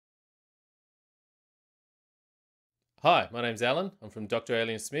Hi, my name's Alan. I'm from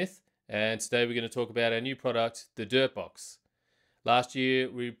DrAlienSmith, and today we're going to talk about our new product, the DirtBox. Last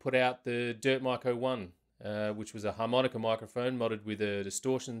year we put out the DrMic-01, which was a harmonica microphone modded with a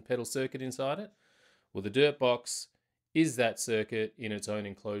distortion pedal circuit inside it. Well, the DirtBox is that circuit in its own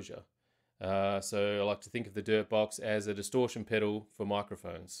enclosure. So I like to think of the DirtBox as a distortion pedal for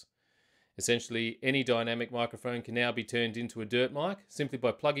microphones. Essentially, any dynamic microphone can now be turned into a dirt mic simply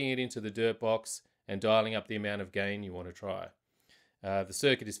by plugging it into the DirtBox and dialing up the amount of gain you want to try. The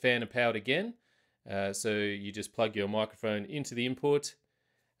circuit is fan and powered again, so you just plug your microphone into the input,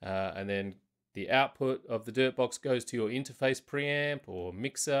 and then the output of the DirtBox goes to your interface preamp or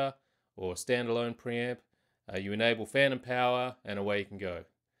mixer or standalone preamp. You enable fan and power, and away you can go.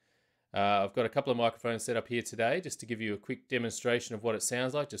 I've got a couple of microphones set up here today just to give you a quick demonstration of what it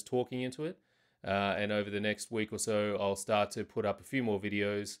sounds like just talking into it, and over the next week or so I'll start to put up a few more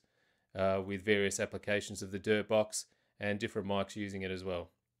videos with various applications of the DirtBox and different mics using it as well.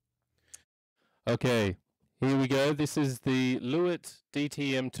 Okay, here we go. This is the Lewitt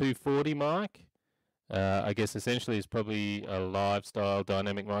DTM240 mic. I guess essentially it's probably a live style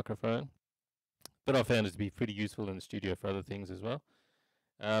dynamic microphone, but I found it to be pretty useful in the studio for other things as well.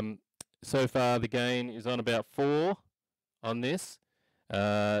 So far the gain is on about 4 on this.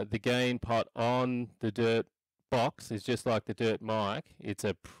 The gain pot on the DirtBox is just like the Dirt mic. It's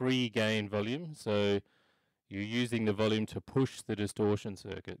a pre-gain volume, so you're using the volume to push the distortion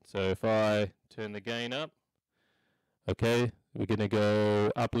circuit. So if I turn the gain up, okay, we're going to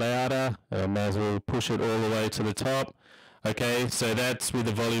go up louder. I might as well push it all the way to the top. Okay, so that's with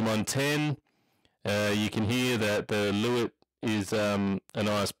the volume on 10. You can hear that the Lewitt is a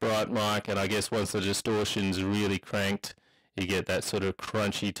nice bright mic, and I guess once the distortion's really cranked, you get that sort of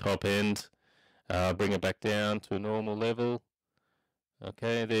crunchy top end. Bring it back down to a normal level.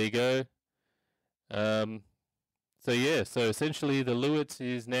 Okay, there you go. So yeah, so essentially the Lewitt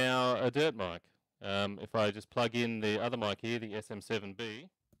is now a dirt mic. If I just plug in the other mic here, the SM7B.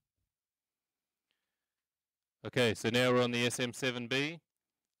 Okay, so now we're on the SM7B.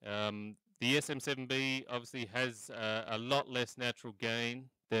 The SM7B obviously has a lot less natural gain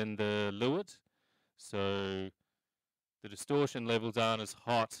than the Lewitt, so the distortion levels aren't as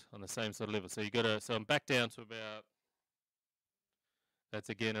hot on the same sort of level. So you got to. So I'm back down to about. That's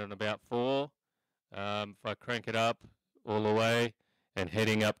again on about 4. If I crank it up all the way and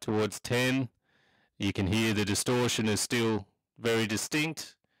heading up towards 10, you can hear the distortion is still very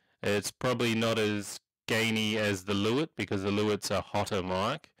distinct. It's probably not as gainy as the Lewitt because the Lewitt's a hotter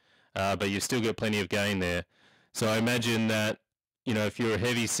mic. But you still get plenty of gain there. So I imagine that, you know, if you're a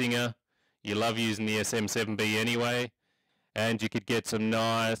heavy singer, you love using the SM7B anyway, and you could get some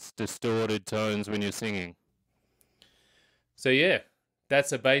nice distorted tones when you're singing. So yeah,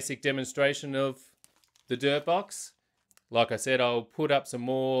 that's a basic demonstration of the DirtBox. Like I said, I'll put up some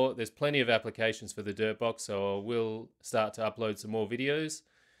more. There's plenty of applications for the DirtBox, so I will start to upload some more videos,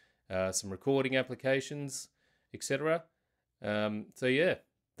 some recording applications, etc. So yeah.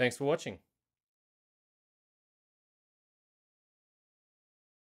 Thanks for watching.